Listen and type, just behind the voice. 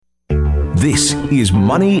This is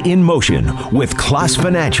Money in Motion with Class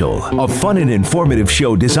Financial, a fun and informative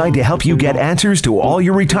show designed to help you get answers to all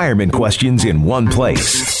your retirement questions in one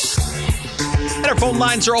place. And our phone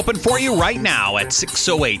lines are open for you right now at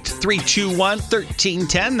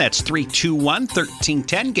 608-321-1310. That's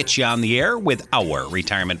 321-1310. Get you on the air with our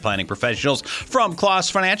retirement planning professionals from Claas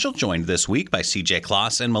Financial, joined this week by CJ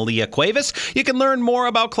Claas and Malia Cuevas. You can learn more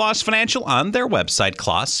about Claas Financial on their website,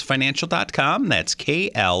 claasfinancial.com. That's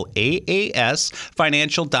Klaas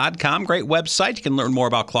financial.com. Great website. You can learn more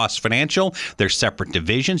about Claas Financial, their separate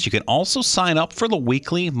divisions. You can also sign up for the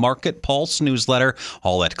weekly Market Pulse newsletter,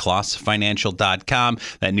 all at claasfinancial.com.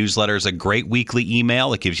 That newsletter is a great weekly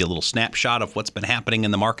email. It gives you a little snapshot of what's been happening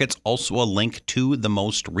in the markets. Also a link to the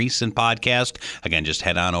most recent podcast. Again, just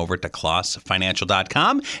head on over to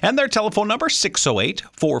claasfinancial.com and their telephone number,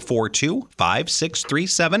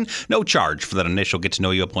 608-442-5637. No charge for that initial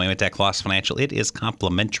get-to-know-you appointment at Claas Financial. It is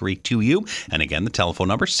complimentary to you. And again, the telephone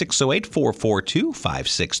number,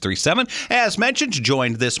 608-442-5637. As mentioned,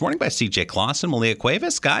 joined this morning by CJ Claas and Malia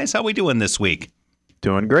Cuevas. Guys, how we doing this week?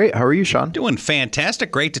 Doing great. How are you, Sean? Doing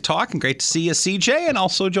fantastic. Great to talk and great to see you, CJ, and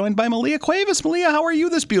also joined by Malia Cuevas. Malia, how are you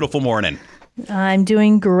this beautiful morning? I'm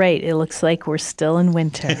doing great. It looks like we're still in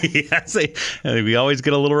winter. Yes, we always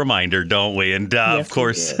get a little reminder, don't we? And yes, of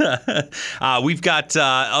course, we've got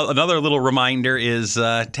another little reminder is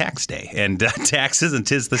tax day and taxes. And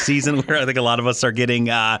 'tis the season where I think a lot of us are getting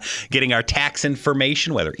our tax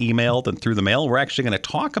information, whether emailed and through the mail. We're actually going to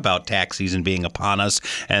talk about tax season being upon us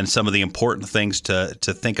and some of the important things to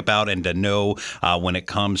think about and to know when it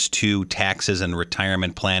comes to taxes and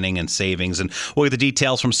retirement planning and savings. And we'll get the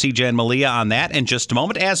details from CJ and Malia on that in just a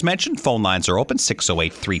moment. As mentioned, phone lines are open,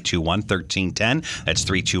 608-321-1310. That's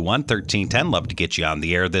 321-1310. Love to get you on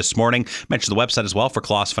the air this morning. Mention the website as well for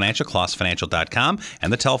Claas Financial, claasfinancial.com,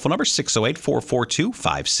 and the telephone number,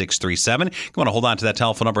 608-442-5637. You want to hold on to that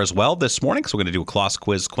telephone number as well this morning, because we're going to do a Claas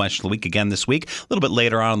Quiz question of the week again this week. A little bit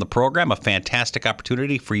later on in the program, a fantastic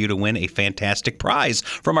opportunity for you to win a fantastic prize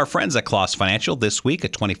from our friends at Claas Financial this week, a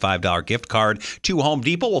 $25 gift card to Home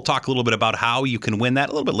Depot. We'll talk a little bit about how you can win that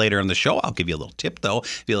a little bit later in the show. I'll give you a little tip, though.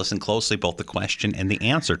 If you listen closely, both the question and the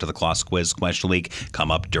answer to the Claas Quiz question of the week come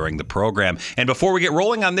up during the program. And before we get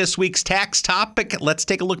rolling on this week's tax topic, let's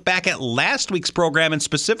take a look back at last week's program and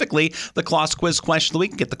specifically the Claas Quiz question of the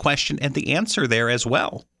week and get the question and the answer there as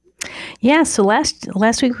well. Yeah, so last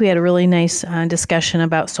week we had a really nice discussion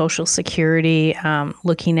about Social Security,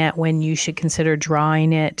 looking at when you should consider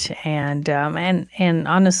drawing it, and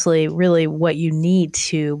honestly, really what you need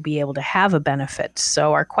to be able to have a benefit.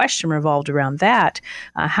 So our question revolved around that.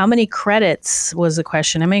 How many credits was the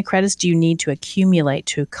question? How many credits do you need to accumulate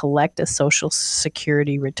to collect a Social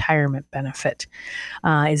Security retirement benefit?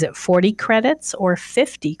 Is it 40 credits or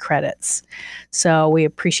 50 credits? So we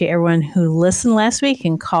appreciate everyone who listened last week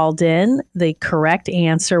and called in. The correct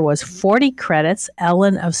answer was 40 credits.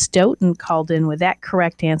 Ellen of Stoughton called in with that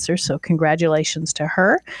correct answer, so congratulations to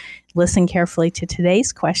her. Listen carefully to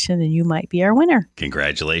today's question, and you might be our winner.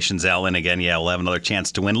 Congratulations, Ellen. Again, yeah, we'll have another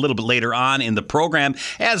chance to win a little bit later on in the program.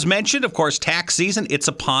 As mentioned, of course, tax season, it's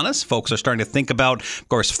upon us. Folks are starting to think about, of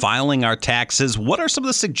course, filing our taxes. What are some of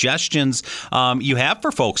the suggestions you have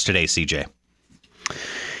for folks today, CJ?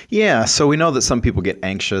 Yeah, so we know that some people get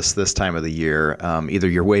anxious this time of the year. Either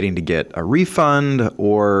you're waiting to get a refund,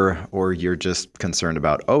 or you're just concerned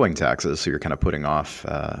about owing taxes, so you're kind of putting off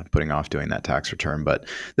doing that tax return. But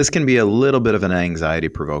this can be a little bit of an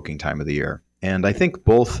anxiety-provoking time of the year. And I think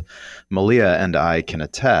both Malia and I can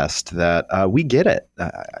attest that we get it.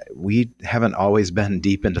 We haven't always been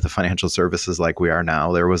deep into the financial services like we are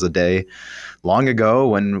now. There was a day long ago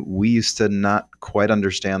when we used to not quite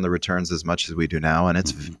understand the returns as much as we do now. And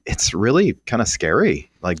it's really kind of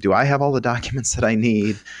scary. Like, do I have all the documents that I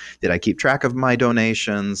need? Did I keep track of my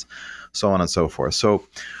donations? So on and so forth. So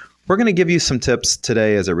we're going to give you some tips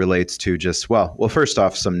today as it relates to just, well, first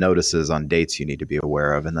off, some notices on dates you need to be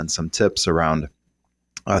aware of, and then some tips around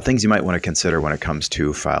things you might want to consider when it comes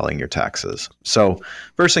to filing your taxes. So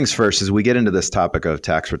first things first, as we get into this topic of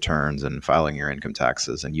tax returns and filing your income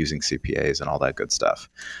taxes and using CPAs and all that good stuff,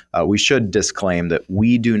 we should disclaim that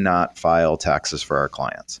we do not file taxes for our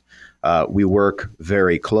clients. We work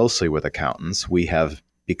very closely with accountants. We have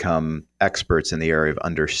become experts in the area of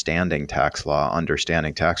understanding tax law,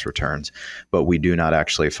 understanding tax returns, but we do not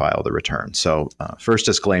actually file the return. So first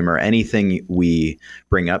disclaimer, anything we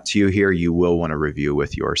bring up to you here, you will want to review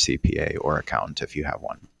with your CPA or accountant if you have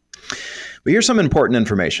one. But here's some important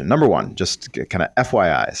information. Number one, just kind of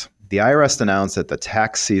FYIs. The IRS announced that the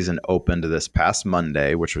tax season opened this past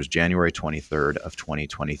Monday, which was January 23rd of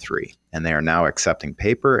 2023, and they are now accepting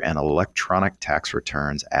paper and electronic tax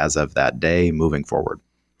returns as of that day moving forward.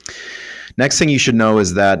 Next thing you should know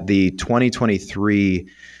is that the 2023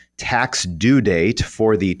 tax due date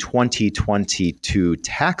for the 2022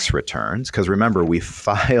 tax returns, because remember, we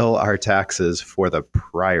file our taxes for the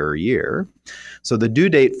prior year. So the due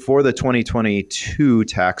date for the 2022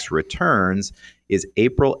 tax returns is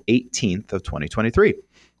April 18th of 2023.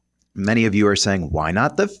 Many of you are saying, why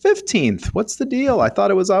not the 15th? What's the deal? I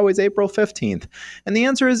thought it was always April 15th. And the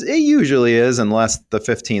answer is it usually is, unless the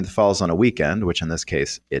 15th falls on a weekend, which in this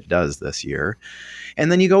case it does this year.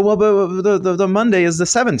 And then you go, well, but the Monday is the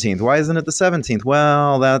 17th. Why isn't it the 17th?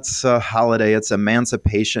 Well, that's a holiday. It's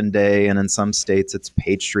Emancipation Day. And in some states, it's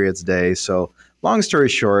Patriots Day. So long story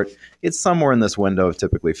short, it's somewhere in this window of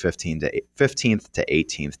typically 15th to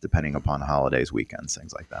 18th, depending upon holidays, weekends,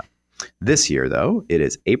 things like that. This year, though, it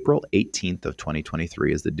is April 18th of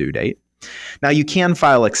 2023 is the due date. Now, you can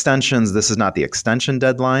file extensions. This is not the extension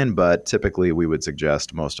deadline, but typically we would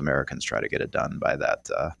suggest most Americans try to get it done by that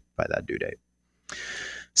due date.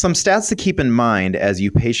 Some stats to keep in mind as you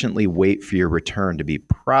patiently wait for your return to be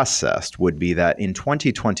processed would be that in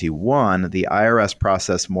 2021, the IRS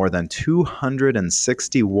processed more than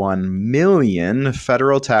 261 million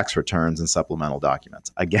federal tax returns and supplemental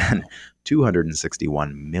documents. Again,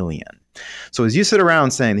 261 million. So as you sit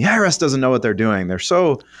around saying, the IRS doesn't know what they're doing, they're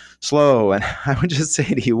so slow, and I would just say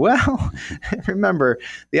to you, well, remember,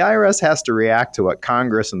 the IRS has to react to what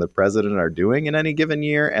Congress and the president are doing in any given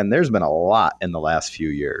year, and there's been a lot in the last few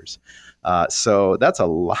years. So that's a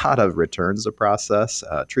lot of returns to process.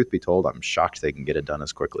 Truth be told, I'm shocked they can get it done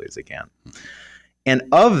as quickly as they can. And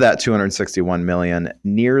of that 261 million,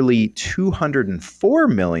 nearly 204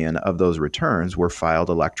 million of those returns were filed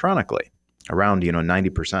electronically. Around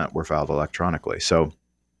 90% were filed electronically. So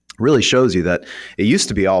really shows you that it used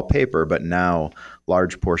to be all paper, but now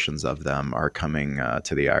large portions of them are coming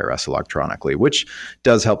to the IRS electronically, which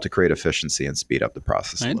does help to create efficiency and speed up the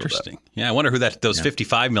process. Interesting. Yeah, I wonder who those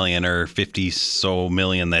 55 million or 50 so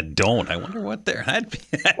million that don't. I wonder what they're.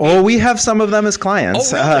 Oh, we have some of them as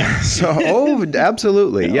clients. Oh, really?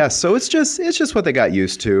 Absolutely. Yeah. Yes. So it's just what they got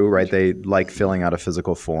used to, right? They like filling out a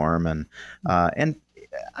physical form, and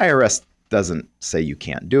IRS doesn't say you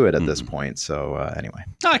can't do it at this point. So anyway.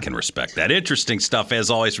 I can respect that. Interesting stuff, as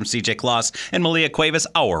always, from CJ Kloss and Malia Cuevas,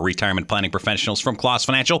 our retirement planning professionals from Kloss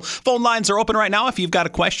Financial. Phone lines are open right now. If you've got a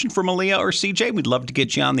question for Malia or CJ, we'd love to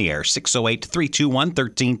get you on the air.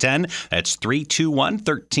 608-321-1310. That's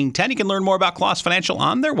 321-1310. You can learn more about Kloss Financial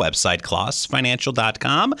on their website,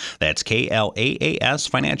 klossfinancial.com. That's KLAAS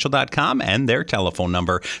financial.com, and their telephone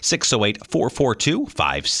number,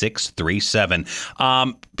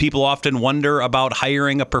 608-442-5637. People often wonder about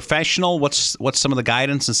hiring a professional. What's some of the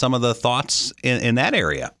guidance and some of the thoughts in that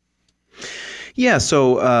area? Yeah,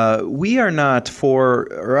 so we are not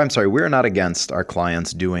against our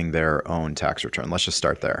clients doing their own tax return. Let's just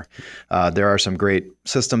start there. There are some great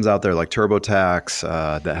systems out there like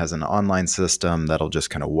TurboTax that has an online system that'll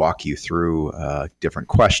just kind of walk you through different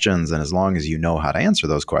questions. And as long as you know how to answer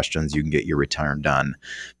those questions, you can get your return done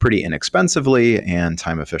pretty inexpensively and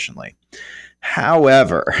time efficiently.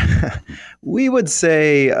 However, we would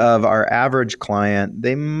say of our average client,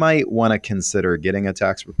 they might want to consider getting a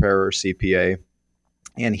tax preparer or CPA.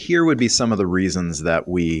 And here would be some of the reasons that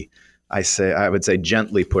I would say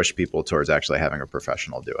gently push people towards actually having a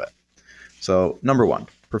professional do it. So number one,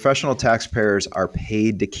 professional tax preparers are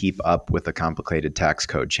paid to keep up with the complicated tax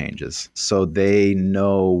code changes. So they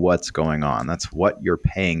know what's going on. That's what you're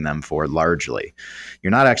paying them for largely. You're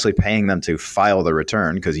not actually paying them to file the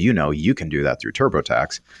return because you can do that through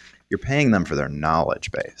TurboTax. You're paying them for their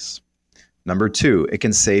knowledge base. Number two, it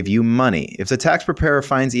can save you money. If the tax preparer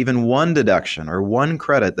finds even one deduction or one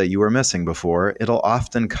credit that you were missing before, it'll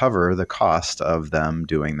often cover the cost of them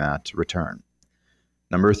doing that return.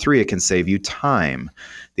 Number three, it can save you time.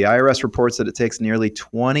 The IRS reports that it takes nearly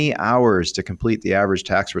 20 hours to complete the average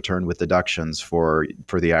tax return with deductions for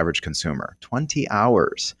the average consumer. 20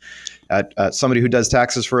 hours. Somebody who does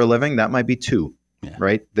taxes for a living, that might be 2,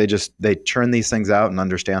 right? They churn these things out and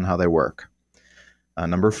understand how they work.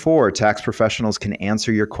 Number four, tax professionals can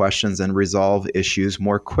answer your questions and resolve issues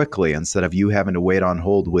more quickly instead of you having to wait on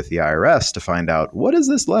hold with the IRS to find out, what is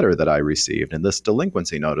this letter that I received and this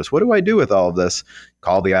delinquency notice? What do I do with all of this?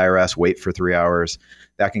 Call the IRS, wait for 3 hours.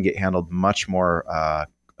 That can get handled much more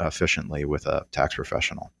efficiently with a tax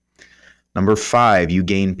professional. Number five, you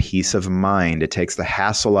gain peace of mind. It takes the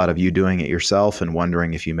hassle out of you doing it yourself and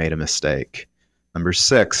wondering if you made a mistake. Number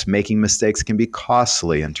 6, making mistakes can be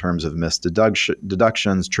costly in terms of missed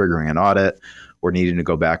deductions, triggering an audit, or needing to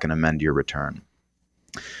go back and amend your return.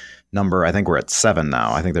 I think we're at 7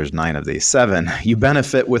 now. I think there's 9 of these. 7, you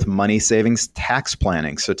benefit with money savings tax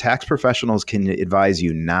planning. So tax professionals can advise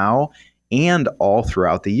you now and all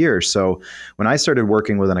throughout the year. So when I started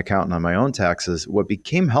working with an accountant on my own taxes, what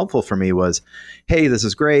became helpful for me was, hey, this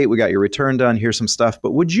is great. We got your return done. Here's some stuff.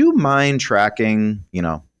 But would you mind tracking,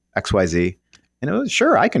 XYZ? And it was,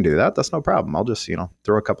 sure, I can do that. That's no problem. I'll just,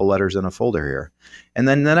 throw a couple letters in a folder here. And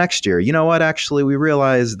then the next year, you know what? Actually, we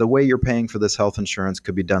realized the way you're paying for this health insurance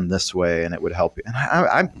could be done this way, and it would help you.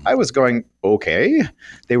 And I was going, okay.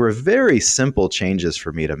 They were very simple changes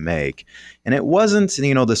for me to make. And it wasn't,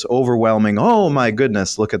 this overwhelming, oh my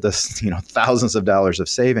goodness, look at this, thousands of dollars of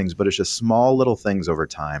savings. But it's just small little things over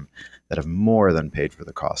time that have more than paid for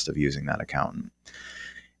the cost of using that accountant.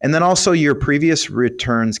 And then also your previous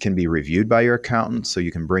returns can be reviewed by your accountant. So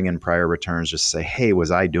you can bring in prior returns, just say, hey, was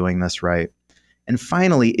I doing this right? And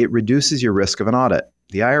finally, it reduces your risk of an audit.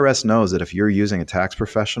 The IRS knows that if you're using a tax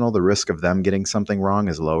professional, the risk of them getting something wrong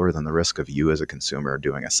is lower than the risk of you as a consumer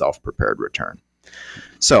doing a self-prepared return.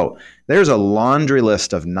 So there's a laundry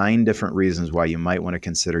list of 9 different reasons why you might want to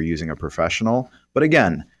consider using a professional. But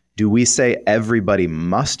again, do we say everybody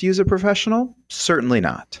must use a professional? Certainly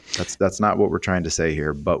not. That's not what we're trying to say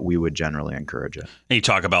here, but we would generally encourage it. And you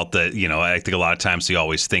talk about I think a lot of times you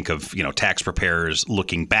always think of, tax preparers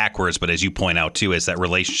looking backwards, but as you point out too, as that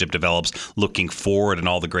relationship develops, looking forward and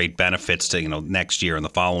all the great benefits to, next year and the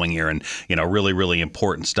following year, and, really, really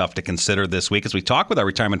important stuff to consider this week as we talk with our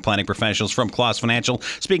retirement planning professionals from Claus Financial.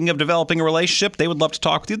 Speaking of developing a relationship, they would love to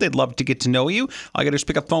talk with you. They'd love to get to know you. All you got to do is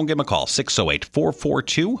pick up the phone, give them a call,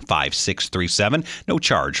 608-442-5637. No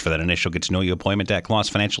charge for that initial get to know you appointment at Claus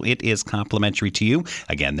Financial. It is complimentary to you.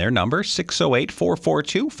 Again, their number,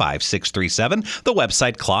 608-442-5637. The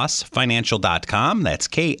website, clausfinancial.com. That's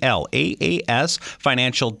KLAAS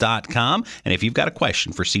financial.com. And if you've got a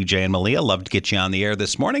question for CJ and Malia, love to get you on the air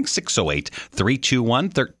this morning,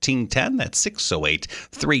 608-321-1310. That's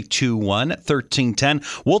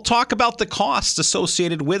 608-321-1310. We'll talk about the costs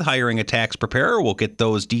associated with hiring a tax preparer. We'll get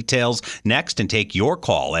those details next and take your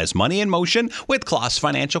call as Money in Motion with Claus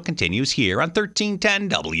Financial continues here on 1310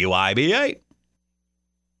 WIBA.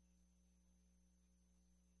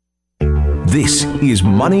 This is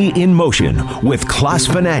Money in Motion with Claus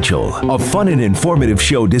Financial, a fun and informative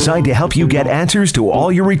show designed to help you get answers to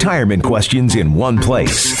all your retirement questions in one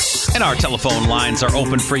place. And our telephone lines are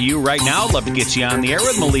open for you right now. Love to get you on the air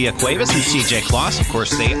with Malia Cuevas and CJ Claus. Of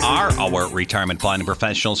course, they are our retirement planning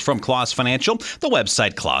professionals from Claus Financial. The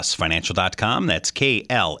website, clausfinancial.com. That's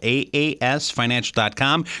KLAAS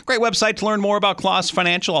financial.com. Great website to learn more about Claus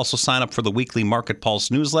Financial. Also sign up for the weekly Market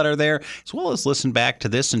Pulse newsletter there, as well as listen back to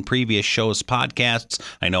this and previous shows, podcasts.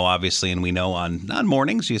 I know, obviously, and we know on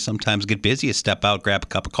mornings you sometimes get busy. You step out, grab a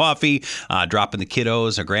cup of coffee, dropping the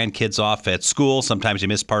kiddos or grandkids off at school. Sometimes you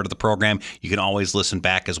miss part of the program. You can always listen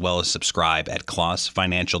back as well as subscribe at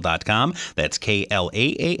clausfinancial.com. That's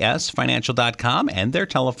KLAAS financial.com, and their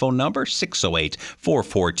telephone number,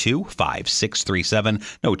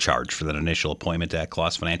 608-442-5637. No charge for that initial appointment at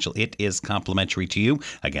Claus Financial. It is complimentary to you.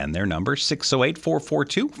 Again, their number,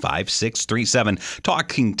 608-442-5637.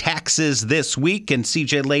 Talking taxes this week, and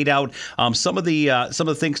CJ laid out some of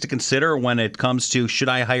the things to consider when it comes to should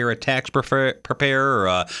I hire a tax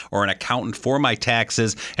preparer or an accountant for my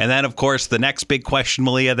taxes. And then, of course, the next big question,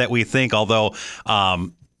 Malia, that we think, although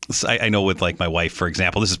I know with like my wife, for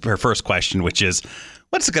example, this is her first question, which is,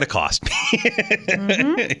 what's it going to cost me?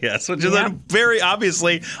 Mm-hmm. Yes, which is very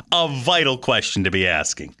obviously a vital question to be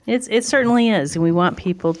asking. It certainly is. And we want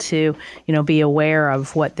people to, be aware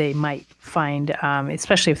of what they might find,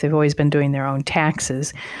 especially if they've always been doing their own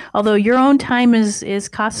taxes. Although your own time is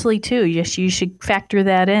costly too. Yes, you should factor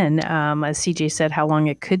that in. As CJ said, how long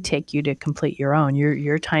it could take you to complete your own.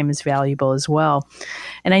 Your time is valuable as well.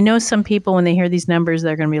 And I know some people, when they hear these numbers,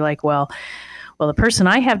 they're going to be like, well, the person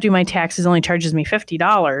I have do my taxes only charges me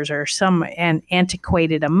 $50 or some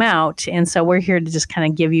antiquated amount. And so we're here to just kind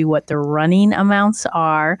of give you what the running amounts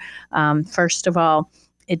are. First of all,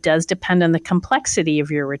 it does depend on the complexity of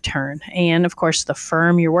your return. And of course, the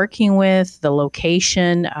firm you're working with, the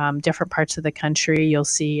location, different parts of the country, you'll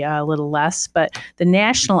see a little less. But the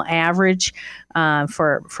national average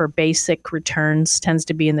for basic returns tends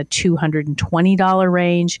to be in the $220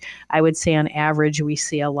 range. I would say on average, we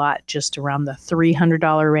see a lot just around the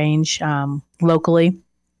 $300 range locally.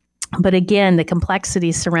 But again, the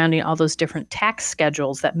complexities surrounding all those different tax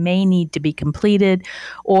schedules that may need to be completed,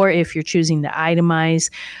 or if you're choosing to itemize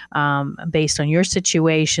based on your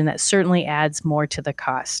situation, that certainly adds more to the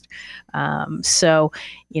cost. So,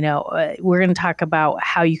 we're going to talk about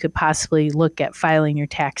how you could possibly look at filing your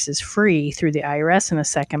taxes free through the IRS in a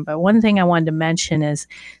second. But one thing I wanted to mention is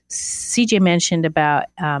CJ mentioned about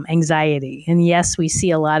anxiety. And yes, we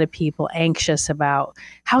see a lot of people anxious about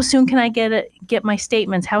how soon can I get my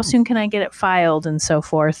statements? How soon can I get it filed and so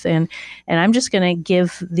forth? And I'm just going to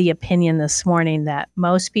give the opinion this morning that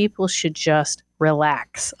most people should just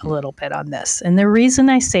relax a little bit on this. And the reason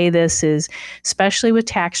I say this is, especially with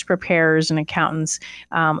tax preparers and accountants,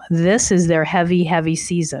 this is their heavy, heavy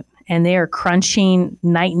season. And they are crunching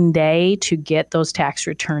night and day to get those tax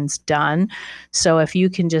returns done. So if you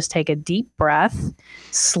can just take a deep breath,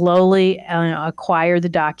 slowly acquire the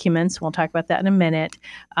documents, we'll talk about that in a minute.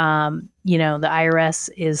 The IRS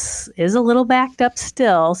is a little backed up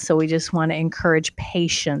still, so we just want to encourage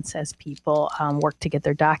patience as people work to get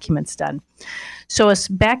their documents done. So it's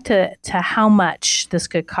back to how much this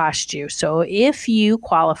could cost you. So if you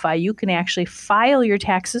qualify, you can actually file your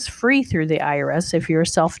taxes free through the IRS if you're a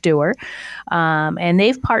self-doer. And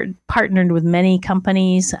they've partnered with many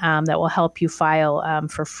companies that will help you file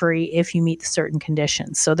for free if you meet certain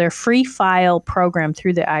conditions. So their free file program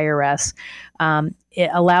through the IRS, it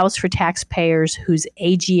allows for taxpayers whose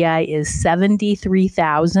AGI is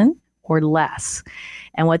 73,000 or less.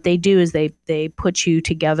 And what they do is they put you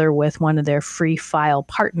together with one of their free file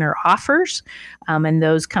partner offers. And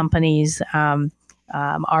those companies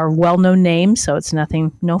are well-known names, so it's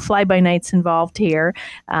no fly-by-nights involved here.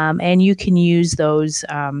 And you can use those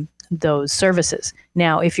services.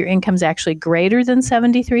 Now, if your income is actually greater than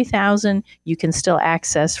 $73,000, you can still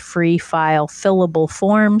access free file fillable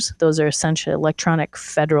forms. Those are essentially electronic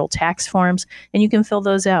federal tax forms, and you can fill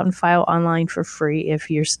those out and file online for free if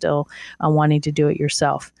you're still wanting to do it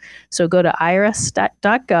yourself. So go to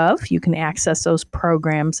irs.gov. You can access those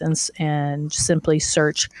programs and simply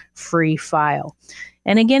search free file.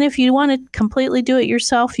 And again, if you want to completely do it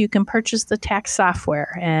yourself, you can purchase the tax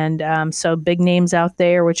software. And so big names out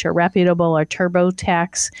there, which are reputable, are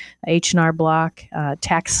TurboTax, H&R Block,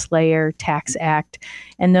 TaxSlayer, TaxAct.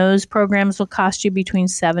 And those programs will cost you between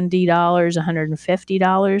 $70,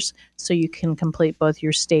 $150, so you can complete both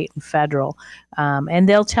your state and federal. And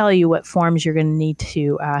they'll tell you what forms you're going to need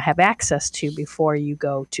to have access to before you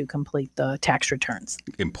go to complete the tax returns.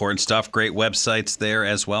 Important stuff. Great websites there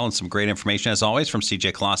as well, and some great information as always from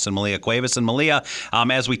CJ Kloss and Malia Cuevas. And Malia,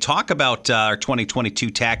 as we talk about our 2022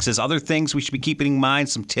 taxes, other things we should be keeping in mind,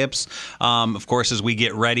 some tips, of course, as we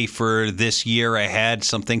get ready for this year ahead,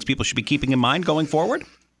 some things people should be keeping in mind going forward?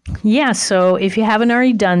 Yeah, so if you haven't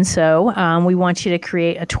already done so, we want you to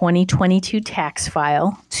create a 2022 tax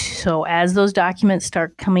file. So as those documents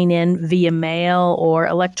start coming in via mail or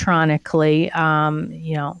electronically,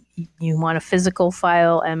 you want a physical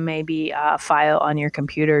file and maybe a file on your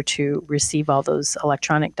computer to receive all those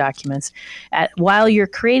electronic documents. While you're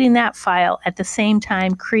creating that file, at the same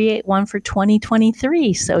time, create one for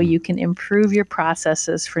 2023 so you can improve your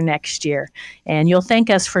processes for next year. And you'll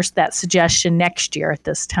thank us for that suggestion next year at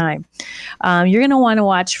this time. You're going to want to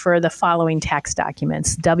watch for the following tax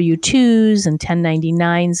documents: W-2s and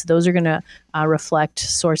 1099s. Those are going to reflect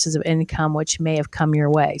sources of income which may have come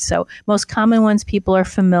your way. So most common ones people are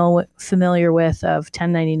familiar with of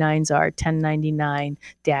 1099s are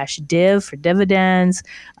 1099-div for dividends,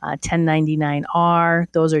 1099-R.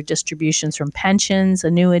 Those are distributions from pensions,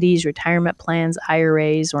 annuities, retirement plans,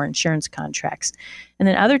 IRAs, or insurance contracts. And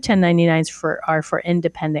then other 1099s are for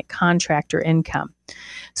independent contractor income.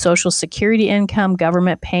 Social Security income,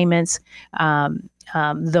 government payments,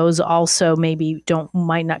 those also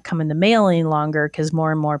might not come in the mail any longer because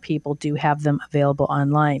more and more people do have them available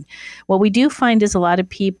online. What we do find is a lot of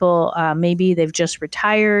people, maybe they've just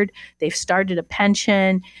retired, they've started a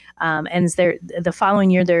pension, and the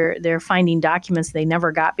following year they're finding documents they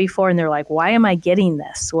never got before, and they're like, why am I getting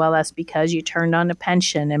this? Well, that's because you turned on a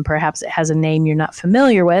pension, and perhaps it has a name you're not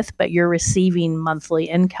familiar with, but you're receiving monthly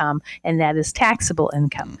income, and that is taxable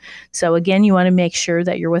income. So again, you want to make sure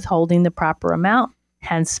that you're withholding the proper amount.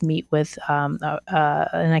 Hence, meet with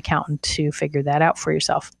an accountant to figure that out for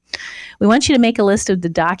yourself. We want you to make a list of the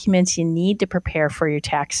documents you need to prepare for your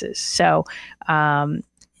taxes. So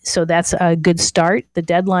that's a good start. The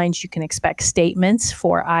deadlines you can expect statements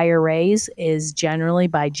for IRAs is generally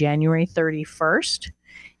by January 31st.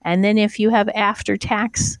 And then if you have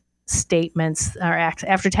after-tax statements or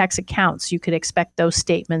after-tax accounts, you could expect those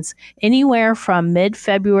statements anywhere from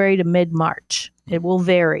mid-February to mid-March. It will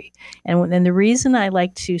vary. And the reason I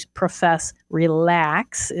like to profess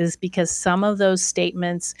relax is because some of those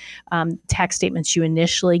statements, tax statements you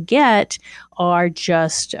initially get, are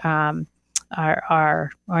just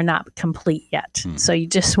are not complete yet. So you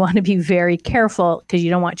just want to be very careful because you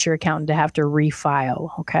don't want your accountant to have to refile.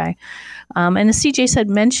 Okay. And as CJ said,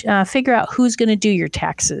 figure out who's going to do your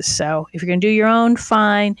taxes. So if you're going to do your own,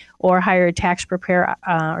 fine, or hire a tax preparer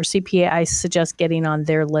or CPA, I suggest getting on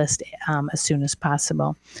their list as soon as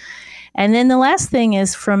possible. And then the last thing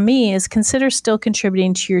is, from me, is consider still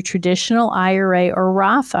contributing to your traditional IRA or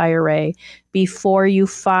Roth IRA before you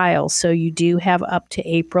file. So you do have up to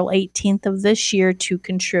April 18th of this year to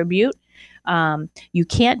contribute. You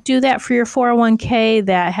can't do that for your 401k.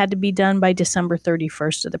 That had to be done by December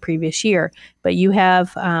 31st of the previous year. But you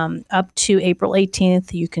have up to April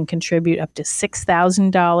 18th, you can contribute up to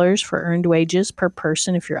 $6,000 for earned wages per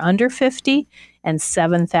person if you're under 50, and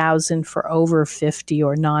 $7,000 for over 50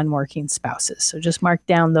 or non-working spouses. So just mark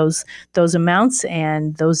down those amounts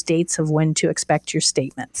and those dates of when to expect your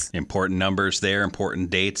statements. Important numbers there, important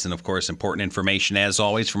dates, and of course, important information as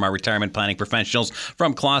always from our retirement planning professionals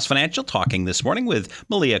from Kloss Financial, talking this morning with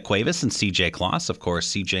Malia Cuevas and CJ Kloss. Of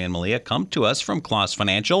course, CJ and Malia come to us from Kloss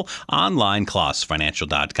Financial, online,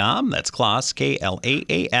 klossfinancial.com. That's Kloss,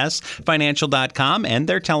 K-L-A-A-S, financial.com, and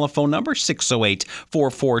their telephone number,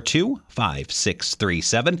 608-442-5637.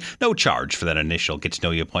 No charge for that initial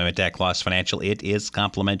get-to-know-you appointment at Kloss Financial. It is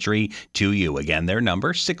complimentary to you. Again, their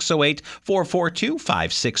number,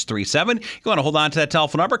 608-442-5637. You want to hold on to that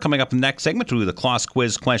telephone number. Coming up in the next segment, we'll do the Kloss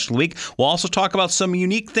Quiz Question of the Week. We'll also talk about some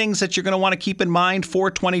unique things that you're going to want to keep in mind for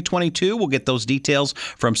 2022. We'll get those details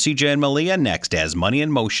from CJ and Malia next as Money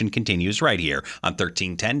in Motion continues right here on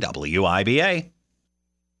 1310 WIBA.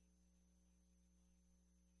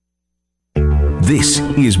 This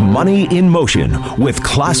is Money in Motion with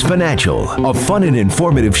Kloss Financial, a fun and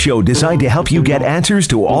informative show designed to help you get answers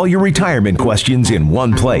to all your retirement questions in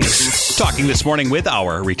one place. Talking this morning with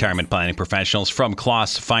our retirement planning professionals from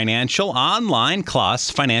Kloss Financial, online,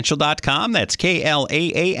 klossfinancial.com. That's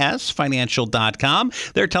K-L-A-A-S, financial.com.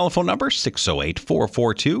 Their telephone number,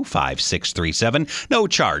 608-442-5637. No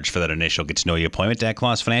charge for that initial get-to-know-you appointment at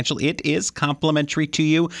Kloss Financial. It is complimentary to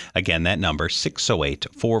you. Again, that number,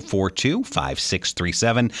 608-442-5637.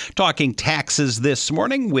 Talking taxes this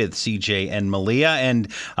morning with CJ and Malia. And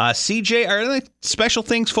CJ, are there special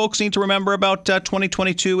things folks need to remember about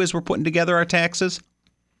 2022 as we're putting together our taxes?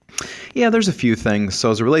 Yeah, there's a few things.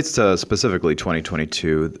 So as it relates to specifically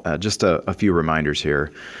 2022, just a few reminders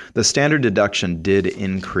here. The standard deduction did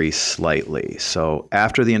increase slightly. So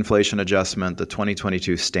after the inflation adjustment, the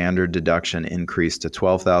 2022 standard deduction increased to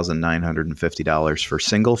 $12,950 for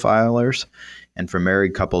single filers. And for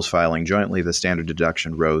married couples filing jointly, the standard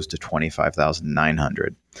deduction rose to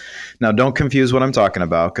 $25,900. Now, don't confuse what I'm talking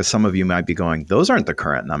about, because some of you might be going, those aren't the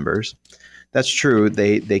current numbers. That's true.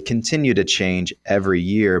 They continue to change every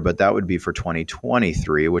year, but that would be for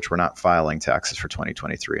 2023, which we're not filing taxes for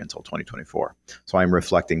 2023 until 2024. So I'm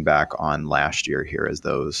reflecting back on last year here as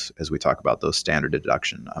we talk about those standard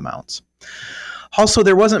deduction amounts. Also,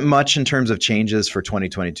 there wasn't much in terms of changes for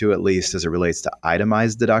 2022, at least as it relates to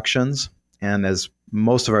itemized deductions. And as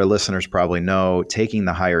most of our listeners probably know, taking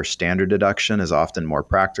the higher standard deduction is often more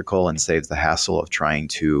practical and saves the hassle of trying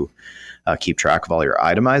to keep track of all your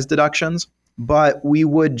itemized deductions. But we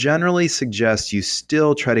would generally suggest you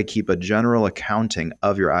still try to keep a general accounting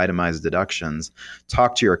of your itemized deductions.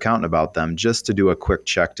 Talk to your accountant about them just to do a quick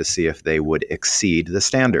check to see if they would exceed the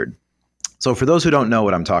standard. So for those who don't know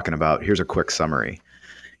what I'm talking about, here's a quick summary.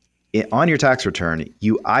 On your tax return,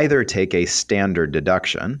 you either take a standard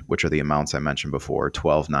deduction, which are the amounts I mentioned before,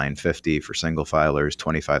 $12,950 for single filers,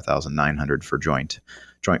 $25,900 for joint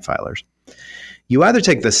filers. You either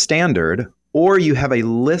take the standard, or you have a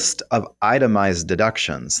list of itemized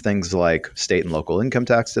deductions, things like state and local income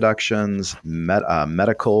tax deductions,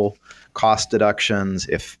 medical cost deductions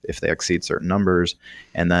if they exceed certain numbers,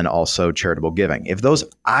 and then also charitable giving. If those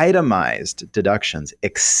itemized deductions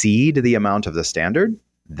exceed the amount of the standard,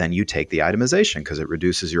 then you take the itemization because it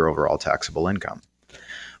reduces your overall taxable income.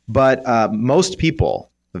 But most people,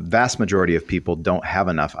 the vast majority of people, don't have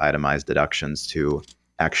enough itemized deductions to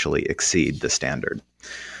actually exceed the standard.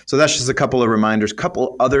 So that's just a couple of reminders.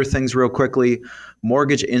 Couple other things real quickly.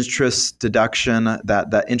 Mortgage interest deduction,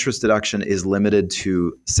 that interest deduction is limited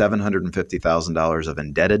to $750,000 of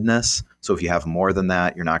indebtedness. So if you have more than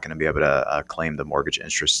that, you're not going to be able to claim the mortgage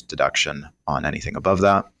interest deduction on anything above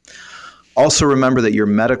that. Also remember that your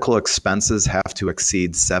medical expenses have to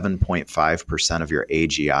exceed 7.5% of your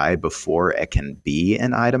AGI before it can be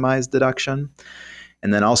an itemized deduction.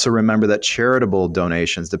 And then also remember that charitable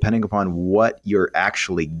donations, depending upon what you're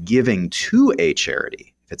actually giving to a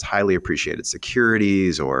charity, if it's highly appreciated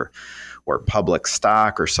securities or public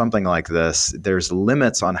stock or something like this, there's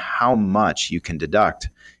limits on how much you can deduct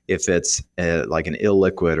if it's like an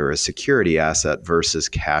illiquid or a security asset versus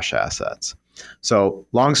cash assets. So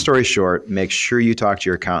long story short, make sure you talk to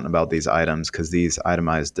your accountant about these items, because these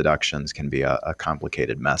itemized deductions can be a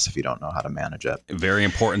complicated mess if you don't know how to manage it. Very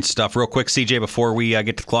important stuff. Real quick, CJ, before we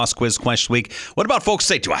get to the Kloss Quiz question week, what about folks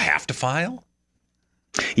say, do I have to file?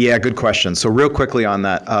 Yeah, good question. So real quickly on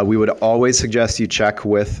that, we would always suggest you check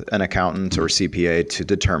with an accountant or CPA to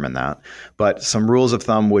determine that. But some rules of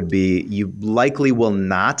thumb would be you likely will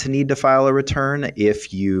not need to file a return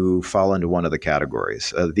if you fall into one of the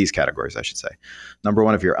categories, these categories, I should say. Number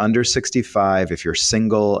one, if you're under 65, if you're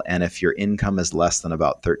single, and if your income is less than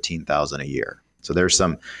about $13,000 a year. So there's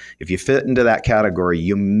some, if you fit into that category,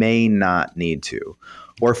 you may not need to.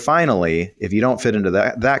 Or finally, if you don't fit into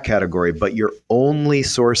that category, but your only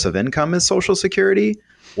source of income is Social Security,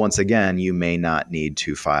 once again, you may not need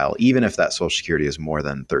to file, even if that Social Security is more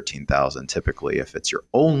than $13,000. Typically, if it's your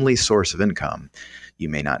only source of income, you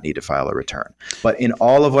may not need to file a return. But in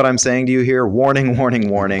all of what I'm saying to you here, warning, warning,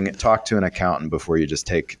 warning, talk to an accountant before you just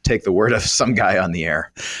take the word of some guy on the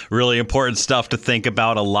air. Really important stuff to think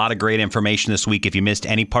about. A lot of great information this week. If you missed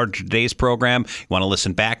any part of today's program, you want to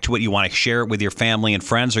listen back to it, you want to share it with your family and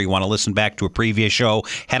friends, or you want to listen back to a previous show,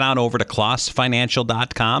 head on over to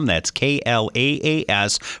klossfinancial.com. That's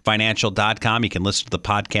KLAAS financial.com. You can listen to the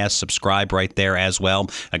podcast, subscribe right there as well.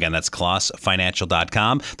 Again, that's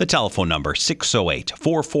klossfinancial.com. The telephone number,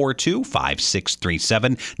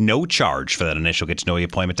 608-442-5637. No charge for that initial get-to-know-you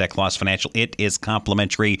appointment at Kloss Financial. It is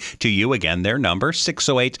complimentary to you. Again, their number,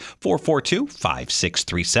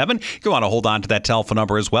 608-442-5637. You want to hold on to that telephone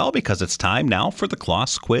number as well, because it's time now for the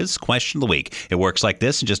Kloss Quiz Question of the Week. It works like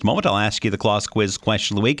this. In just a moment, I'll ask you the Kloss Quiz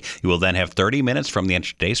Question of the Week. You will then have 30 minutes from the end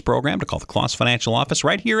of today's program to call the Kloss Financial office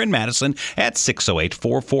right here in Madison at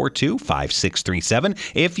 608-442-5637.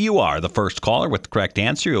 If you are the first caller with the correct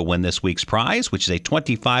answer, you'll win this week's prize, which is a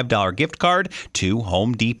 $25 gift card to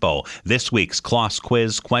Home Depot. This week's Kloss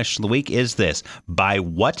Quiz Question of the Week is this: by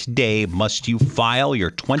what day must you file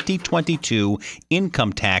your 2022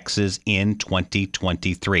 income taxes in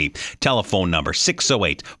 2023? Telephone number,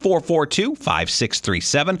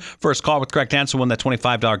 608-442-5637. First call with correct answer, win that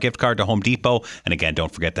 $25 gift card to Home Depot. And again,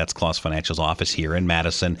 don't forget, that's Kloss Financial's office here in Madison,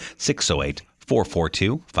 608-442-5637.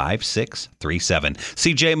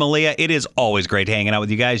 CJ, Malia, it is always great hanging out with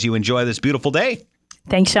you guys. You enjoy this beautiful day.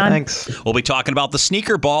 Thanks, Sean. Thanks. We'll be talking about the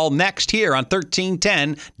sneaker ball next here on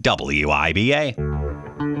 1310 WIBA.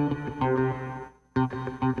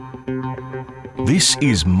 This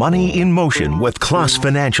is Money in Motion with Kloss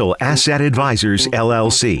Financial Asset Advisors,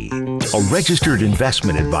 LLC, a registered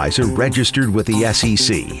investment advisor registered with the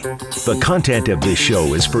SEC. The content of this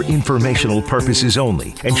show is for informational purposes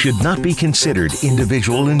only and should not be considered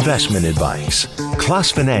individual investment advice.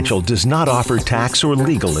 Kloss Financial does not offer tax or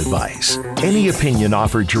legal advice. Any opinion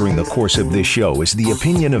offered during the course of this show is the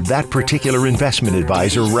opinion of that particular investment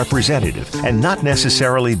advisor representative and not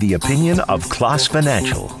necessarily the opinion of Kloss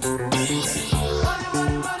Financial.